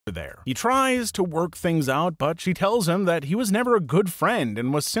there. He tries to work things out, but she tells him that he was never a good friend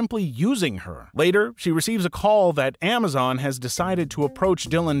and was simply using her. Later, she receives a call that Amazon has decided to approach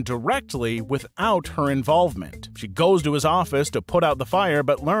Dylan directly without her involvement. She goes to his office to put out the fire,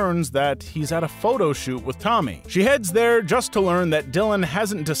 but learns that he's at a photo shoot with Tommy. She heads there just to learn that Dylan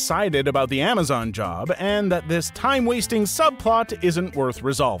hasn't decided about the Amazon job and that this time-wasting subplot isn't worth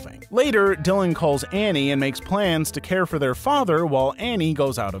resolving. Later, Dylan calls Annie and makes plans to care for their father while Annie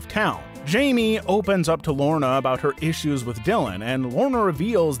goes out of town. Jamie opens up to Lorna about her issues with Dylan, and Lorna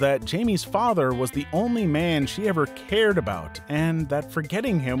reveals that Jamie's father was the only man she ever cared about, and that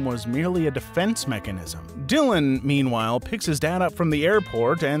forgetting him was merely a defense mechanism. Dylan, meanwhile, picks his dad up from the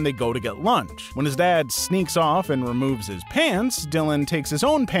airport and they go to get lunch. When his dad sneaks off and removes his pants, Dylan takes his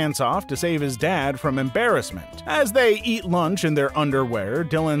own pants off to save his dad from embarrassment. As they eat lunch in their underwear,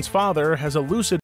 Dylan's father has a lucid